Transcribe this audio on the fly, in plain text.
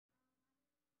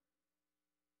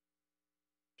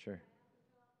Sure.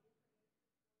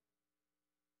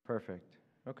 Perfect.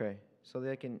 Okay. So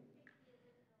they can.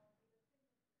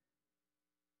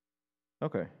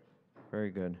 Okay. Very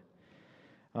good.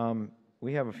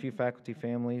 We have a few faculty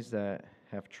families that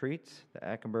have treats: the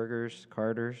Ackenbergers,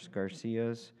 Carters,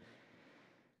 Garcias,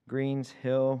 Greens,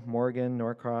 Hill, Morgan,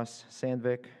 Norcross,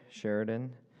 Sandvik,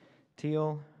 Sheridan,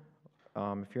 Teal.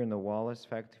 If you're in the Wallace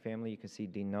faculty family, you can see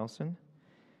Dean Nelson,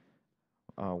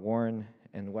 Warren,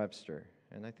 and Webster.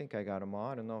 And I think I got them all.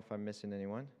 I don't know if I'm missing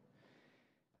anyone.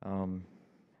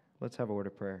 Let's have a word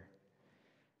of prayer.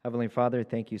 Heavenly Father,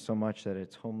 thank you so much that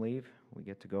it's home leave. We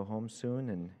get to go home soon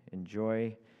and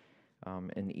enjoy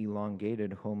an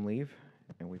elongated home leave,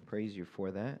 and we praise you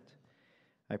for that.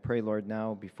 I pray, Lord,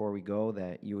 now before we go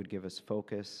that you would give us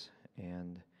focus,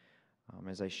 and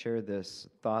as I share this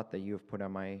thought that you have put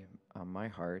on my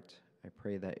heart, I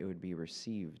pray that it would be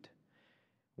received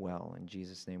well. In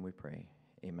Jesus' name we pray.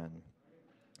 Amen.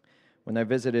 When I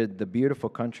visited the beautiful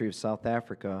country of South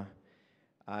Africa,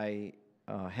 I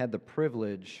had the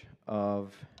privilege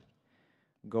of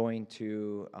going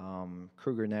to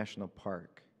Kruger National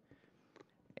Park.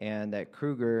 And at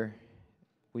Kruger,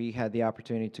 we had the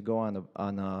opportunity to go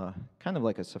on a kind of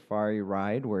like a safari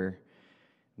ride. We're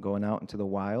going out into the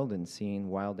wild and seeing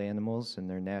wild animals in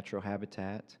their natural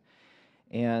habitat.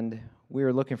 And we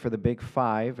were looking for the big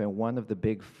five, and one of the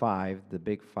big five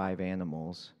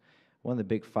animals, one of the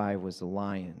big five was the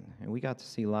lion. And we got to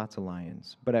see lots of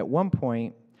lions. But at one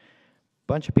point, a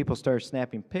bunch of people started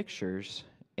snapping pictures,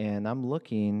 and I'm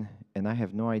looking, and I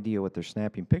have no idea what they're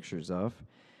snapping pictures of.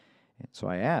 And so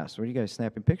I asked, what are you guys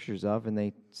snapping pictures of? And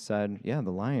they said, yeah, the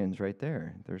lions right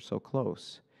there. They're so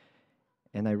close.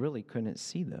 And I really couldn't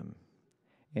see them.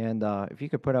 And if you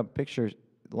could put up pictures,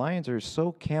 lions are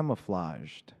so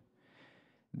camouflaged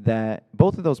that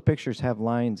both of those pictures have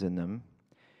lions in them.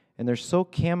 And they're so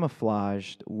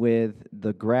camouflaged with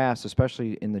the grass,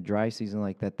 especially in the dry season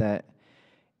like that, that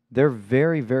they're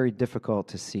very, very difficult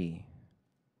to see.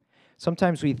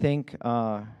 Sometimes we think,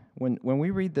 when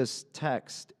we read this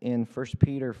text in 1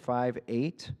 Peter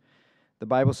 5:8, the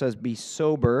Bible says, be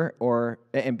sober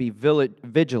and be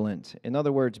vigilant. In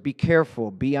other words, be careful,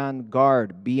 be on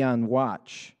guard, be on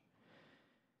watch.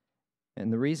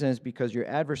 And the reason is because your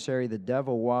adversary, the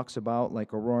devil, walks about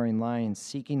like a roaring lion,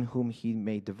 seeking whom he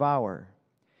may devour.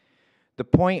 The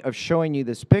point of showing you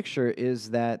this picture is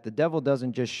that the devil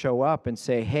doesn't just show up and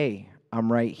say, hey,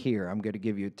 I'm right here, I'm going to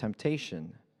give you a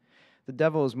temptation. The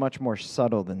devil is much more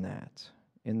subtle than that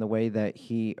in the way that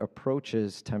he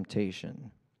approaches temptation.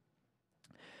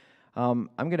 I'm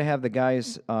going to have the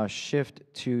guys shift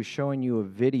to showing you a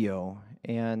video,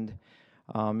 and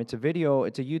it's a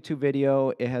YouTube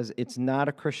video. It's not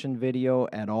a Christian video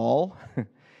at all,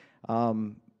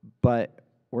 but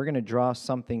we're going to draw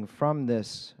something from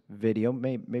this video.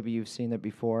 Maybe you've seen it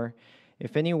before.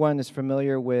 If anyone is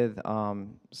familiar with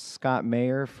Scott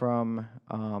Mayer from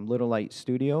Little Light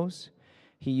Studios,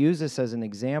 he used this as an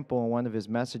example in one of his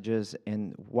messages,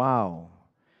 and wow.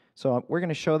 So we're going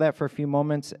to show that for a few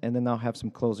moments, and then I'll have some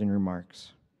closing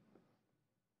remarks.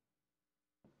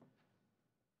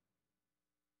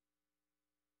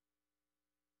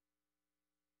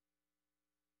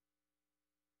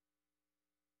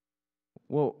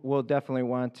 We'll definitely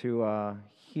want to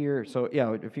hear. So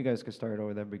yeah, if you guys could start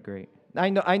over, that'd be great. I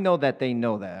know that they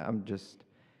know that.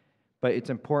 But it's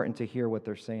important to hear what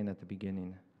they're saying at the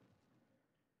beginning.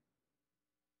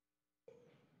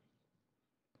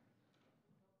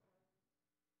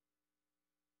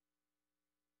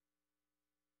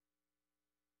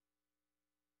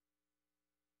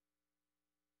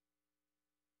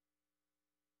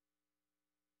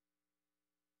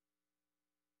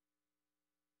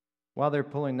 While they're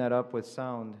pulling that up with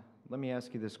sound, let me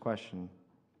ask you this question.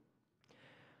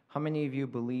 How many of you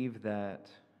believe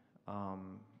that, how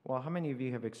many of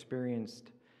you have experienced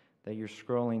that you're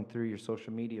scrolling through your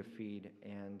social media feed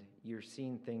and you're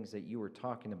seeing things that you were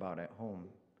talking about at home?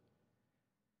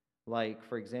 Like,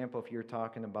 for example, if you're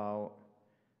talking about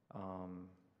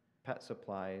pet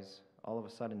supplies, all of a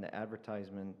sudden the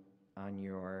advertisement on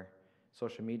your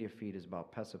social media feed is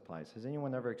about pet supplies. Has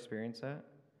anyone ever experienced that?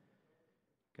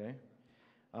 Okay.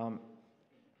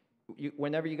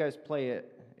 Whenever you guys play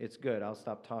it, it's good. I'll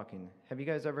stop talking. Have you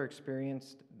guys ever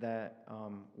experienced that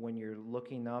when you're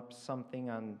looking up something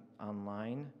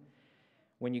online,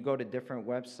 when you go to different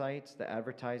websites, the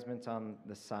advertisements on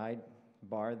the side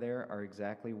bar there are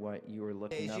exactly what you were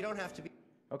looking up? You don't have to be.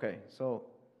 Okay, so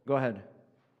go ahead.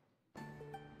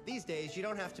 These days, you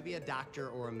don't have to be a doctor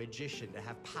or a magician to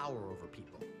have power over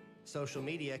people. Social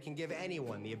media can give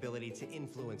anyone the ability to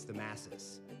influence the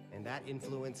masses, and that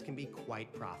influence can be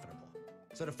quite profitable.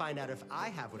 So to find out if I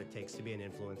have what it takes to be an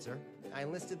influencer, I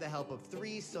enlisted the help of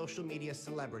 3 social media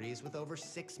celebrities with over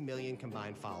 6 million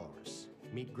combined followers.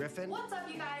 Meet Griffin. What's up,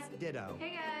 you guys? Ditto. Hey,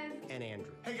 guys. And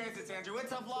Andrew. Hey guys, it's Andrew.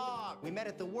 It's a vlog. We met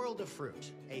at the World of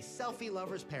Fruit, a selfie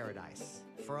lover's paradise,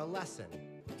 for a lesson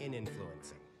in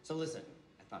influencing. So listen,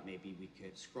 I thought maybe we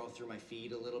could scroll through my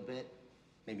feed a little bit.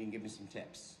 Maybe you can give me some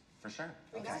tips. For sure.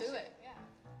 Let's do it. Yeah.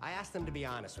 I asked them to be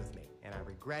honest with me, and I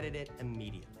regretted it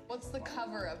immediately. What's the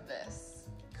cover of this?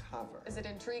 Cover. Is it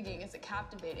intriguing? Is it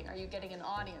captivating? Are you getting an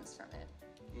audience from it?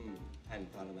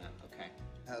 Hadn't thought of that. Okay.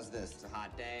 How's this? It's a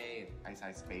hot day. Ice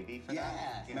Ice Baby for Yeah.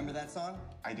 that? Remember that song?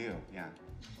 I do, yeah.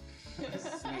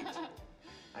 Sweet.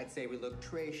 I'd say we look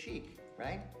très chic,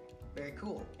 right? Very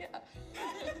cool. Yeah.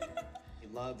 He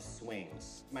loves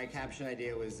swings. My caption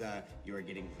idea was, you are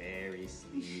getting very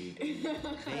sleepy.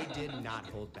 They did not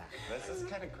hold back. This is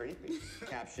kind of creepy.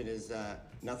 Caption is,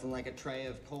 nothing like a tray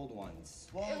of cold ones.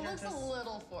 Well, It looks a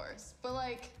little forced, but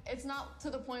like, it's not to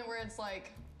the point where it's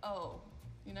like, oh,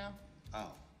 you know?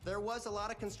 Oh. There was a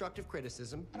lot of constructive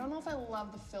criticism, I don't know if I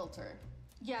love the filter.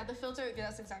 Yeah, the filter,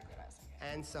 that's exactly what I was thinking.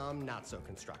 and some not so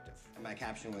constructive. And my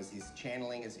caption was, he's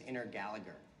channeling his inner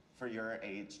Gallagher. For your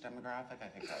age demographic, I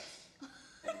think that's...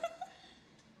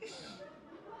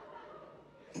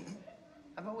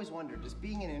 I've always wondered, does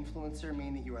being an influencer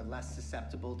mean that you are less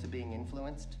susceptible to being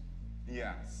influenced?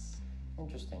 Yes.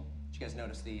 Interesting. Did you guys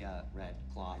notice the red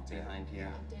cloth behind here?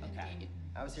 I did Okay. indeed.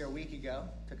 I was here a week ago,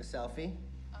 took a selfie.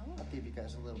 Oh. I'll give you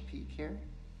guys a little peek here.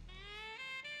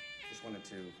 Just wanted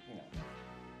to, you know,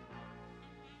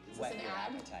 Is whet this an your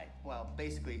ad? appetite. Well,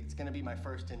 basically, it's gonna be my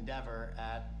first endeavor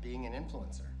at being an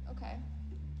influencer. Okay.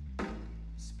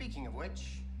 Speaking of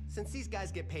which, since these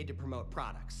guys get paid to promote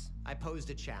products, I posed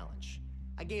a challenge.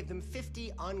 I gave them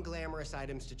 50 unglamorous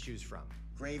items to choose from.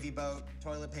 Gravy boat,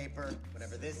 toilet paper,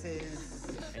 whatever this is,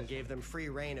 and gave them free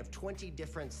reign of 20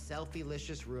 different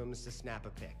selfie-licious rooms to snap a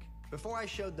pic. Before I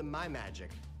showed them my magic,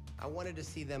 I wanted to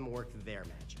see them work their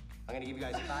magic. I'm gonna give you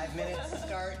guys 5 minutes to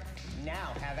start.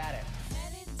 Now, have at it.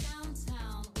 Headed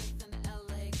downtown with an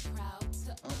LA crowd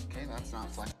to Okay, that's not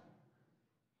fun.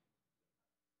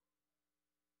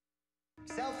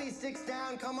 Selfie sticks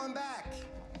down, come on back.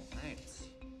 Thanks.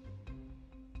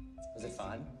 Was it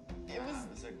fun? It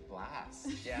was a blast.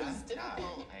 Yeah? Yeah,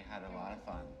 I had a lot of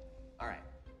fun. All right,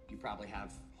 you probably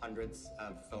have hundreds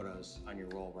of photos on your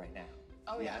roll right now.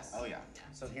 Oh, yes. Oh, yeah.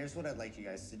 So here's what I'd like you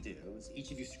guys to do, is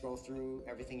each of you scroll through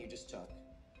everything you just took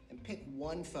and pick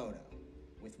one photo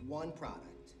with one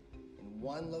product in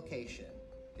one location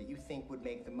that you think would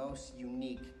make the most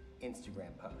unique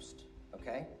Instagram post,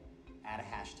 okay? Add a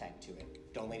hashtag to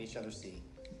it. Don't let each other see.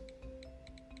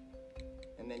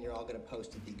 And then you're all gonna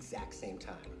post at the exact same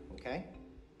time, okay?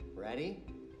 Ready?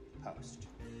 Post.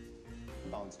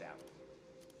 Bones down.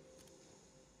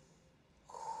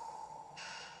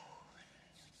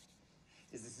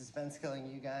 Is the suspense killing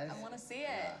you guys? I want to see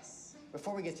it.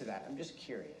 Before we get to that, I'm just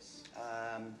curious.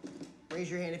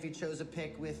 Raise your hand if you chose a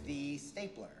pic with the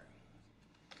stapler.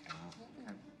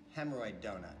 Hemorrhoid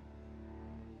donut.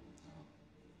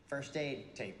 First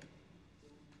aid tape.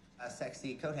 A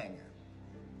sexy coat hanger.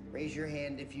 Raise your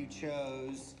hand if you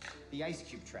chose the ice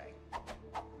cube tray.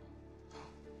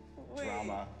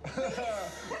 Drama.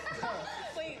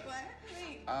 Wait, what?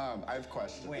 Wait. I have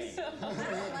questions. Wait, I don't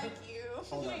like you.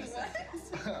 hold on a Wait,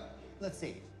 second. Let's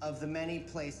see. Of the many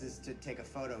places to take a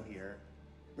photo here,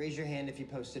 raise your hand if you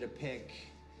posted a pic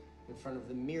in front of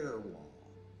the mirror wall.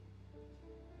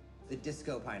 The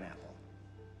disco pineapple.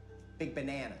 Big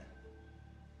banana.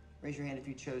 Raise your hand if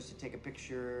you chose to take a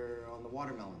picture on the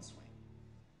watermelon swing.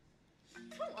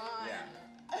 Come on. Yeah.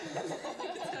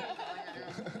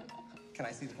 Can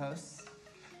I see the posts?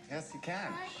 Yes, you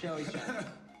can. Show each other.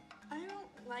 I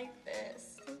don't like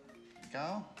this.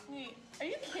 Go. Wait, are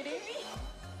you kidding me?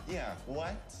 Yeah,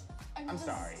 what? I'm just-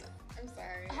 sorry. I'm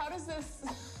sorry. How does this...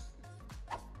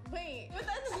 Wait, but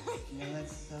that's Yeah,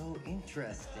 that's so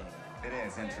interesting. It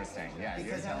is interesting. Yeah,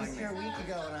 Because you're I was telling here a me. week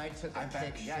ago and I took a I bet.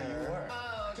 picture. Yeah, you were.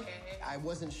 Oh, okay. I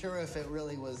wasn't sure if it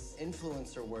really was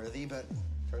influencer worthy, but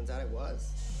turns out it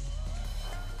was.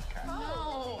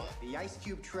 No. The ice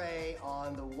cube tray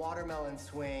on the watermelon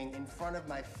swing in front of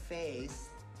my face.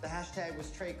 The hashtag was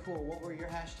Trey Cool. What were your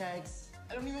hashtags?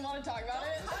 I don't even want to talk about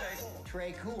it.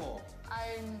 Trey Cool.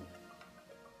 I'm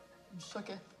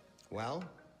shooketh. Well,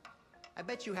 I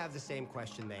bet you have the same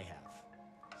question they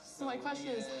have. So my question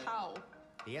is how?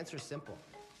 The answer's simple.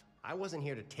 I wasn't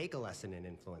here to take a lesson in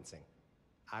influencing.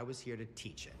 I was here to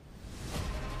teach it.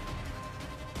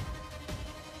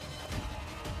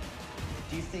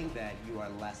 Do you think that you are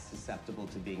less susceptible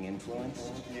to being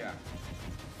influenced? Yeah.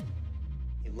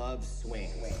 You love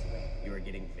swings. You are getting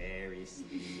getting very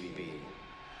sleepy.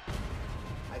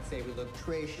 I'd say we look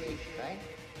trashy, right?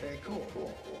 Very cool.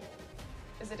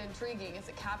 Is it intriguing? Is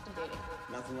it captivating?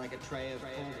 Nothing like a tray of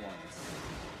cold ones.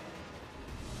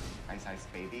 Ice Ice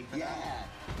Baby for Yeah! that?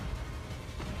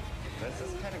 This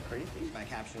is kind of creepy. My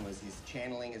caption was, he's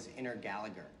channeling his inner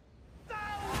Gallagher.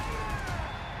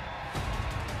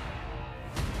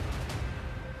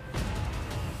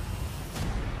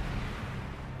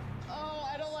 Oh,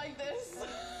 I don't like this.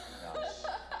 Gosh.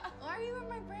 Why are you in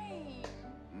my brain?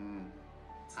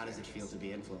 How does it feel to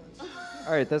be influenced?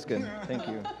 All right, that's good. Thank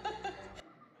you.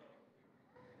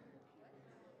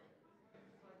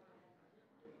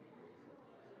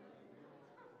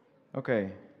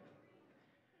 Okay.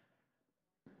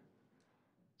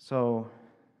 So,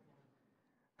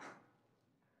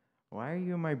 why are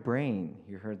you in my brain?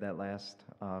 You heard that last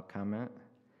comment.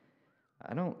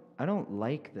 I don't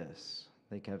like this.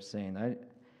 They kept saying, I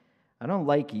don't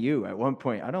like you. At one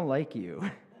point, I don't like you.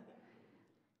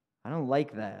 I don't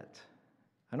like that.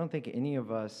 I don't think any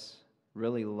of us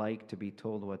really like to be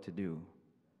told what to do.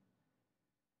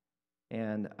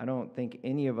 And I don't think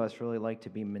any of us really like to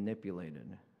be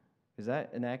manipulated. Is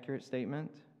that an accurate statement?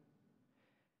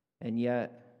 And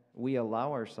yet, we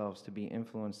allow ourselves to be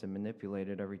influenced and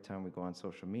manipulated every time we go on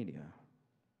social media.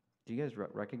 Do you guys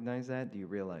recognize that? Do you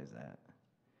realize that?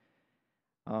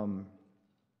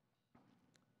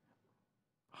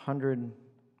 100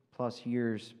 plus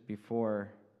years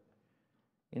before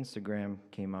Instagram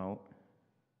came out,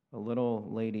 a little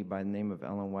lady by the name of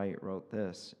Ellen White wrote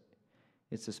this: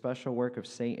 "It's the special work of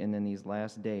Satan in these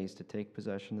last days to take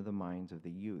possession of the minds of the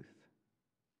youth,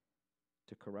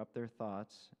 to corrupt their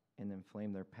thoughts and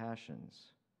inflame their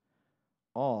passions.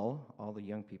 All the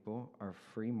young people are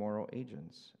free moral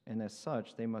agents, and as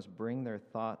such, they must bring their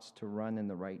thoughts to run in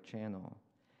the right channel.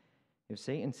 If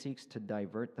Satan seeks to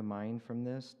divert the mind from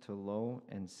this to low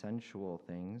and sensual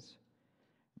things,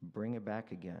 bring it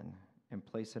back again and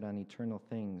place it on eternal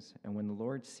things. And when the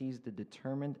Lord sees the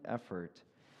determined effort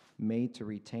made to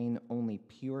retain only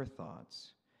pure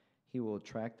thoughts, he will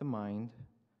attract the mind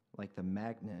like the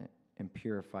magnet and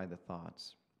purify the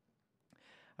thoughts."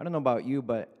 I don't know about you,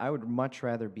 but I would much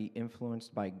rather be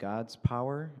influenced by God's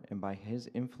power and by his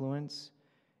influence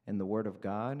and the Word of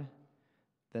God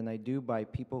than I do by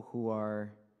people who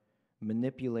are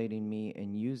manipulating me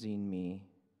and using me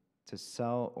to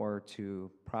sell or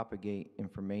to propagate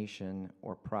information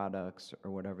or products or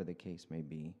whatever the case may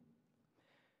be.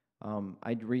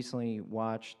 I recently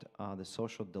watched The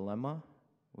Social Dilemma,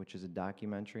 which is a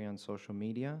documentary on social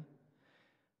media.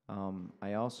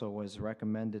 I also was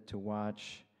recommended to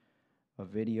watch a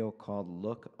video called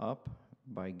Look Up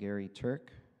by Gary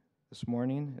Turk this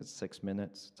morning. It's 6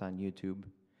 minutes. It's on YouTube,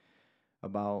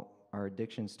 about our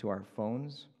addictions to our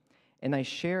phones. And I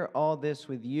share all this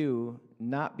with you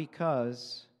not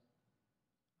because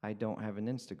I don't have an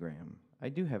Instagram. I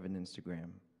do have an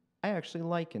Instagram. I actually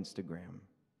like Instagram.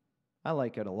 I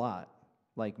like it a lot,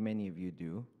 like many of you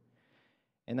do.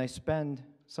 And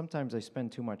sometimes I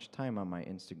spend too much time on my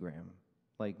Instagram,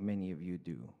 like many of you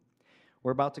do.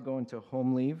 We're about to go into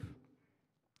home leave.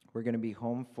 We're going to be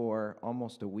home for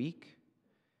almost a week,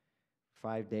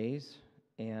 5 days.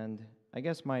 And I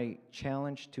guess my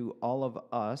challenge to all of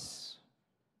us,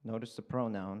 notice the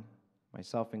pronoun,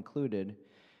 myself included,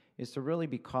 is to really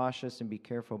be cautious and be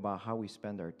careful about how we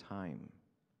spend our time.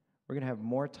 We're going to have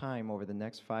more time over the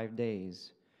next 5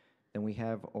 days than we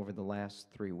have over the last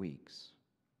 3 weeks.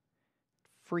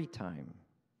 Free time,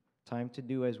 time to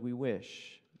do as we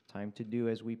wish, time to do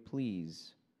as we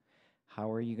please.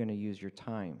 How are you going to use your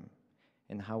time?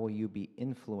 And how will you be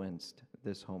influenced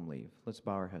this home leave? Let's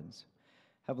bow our heads.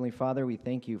 Heavenly Father, we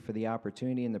thank you for the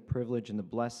opportunity and the privilege and the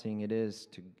blessing it is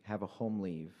to have a home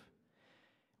leave.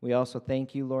 We also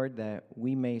thank you, Lord, that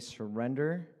we may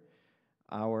surrender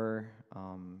our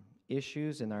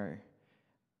issues and our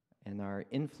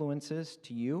influences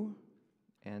to you,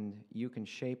 and you can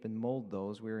shape and mold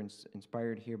those. We're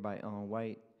inspired here by Ellen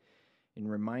White in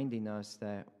reminding us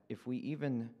that if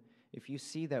you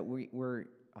see that we're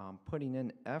putting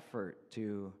in effort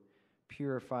to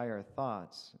purify our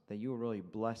thoughts, that you will really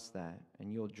bless that,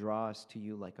 and you'll draw us to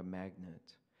you like a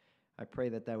magnet. I pray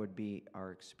that that would be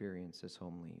our experience this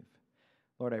home leave.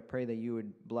 Lord, I pray that you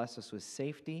would bless us with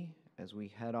safety as we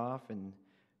head off and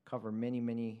cover many,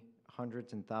 many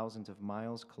hundreds and thousands of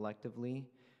miles collectively.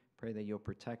 Pray that you'll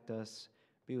protect us,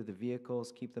 be with the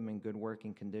vehicles, keep them in good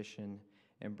working condition,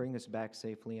 and bring us back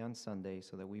safely on Sunday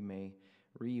so that we may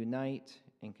reunite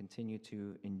and continue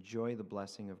to enjoy the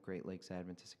blessing of Great Lakes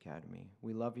Adventist Academy.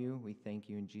 We love you. We thank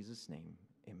you in Jesus' name.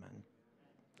 Amen.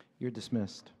 You're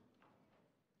dismissed.